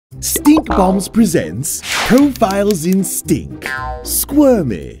Stink Bomz presents Profiles in Stink.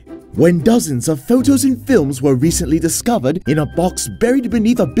 Squirmy. When dozens of photos and films were recently discovered in a box buried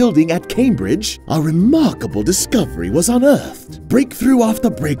beneath a building at Cambridge, a remarkable discovery was unearthed. Breakthrough after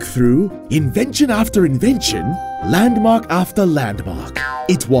breakthrough, invention after invention, landmark after landmark.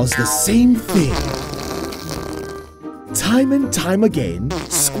 It was the same thing. Time and time again,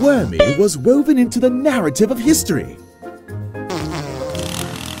 Squirmy was woven into the narrative of history.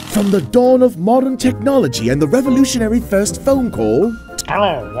 From the dawn of modern technology and the revolutionary first phone call.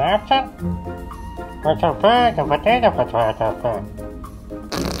 Hello, Watson. What's a bag of potato potato?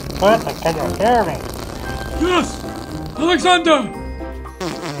 What can you hear me? Yes, Alexander!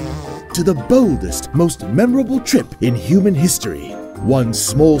 To the boldest, most memorable trip in human history. One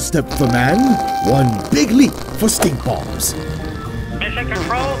small step for man, one big leap for Stink Bomz. Mission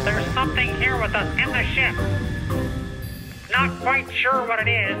Control, there's something here with us in the ship. Not quite sure what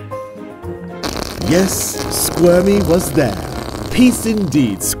it is. Yes, Squirmy was there. Peace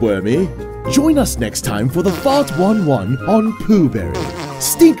indeed, Squirmy. Join us next time for the Fart 1-1 on Poohberry.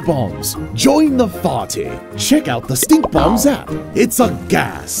 Stink Bomz, join the farty. Check out the Stink Bomz app. It's a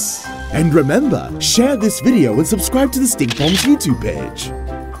gas. And remember, share this video and subscribe to the Stink Bomz YouTube page.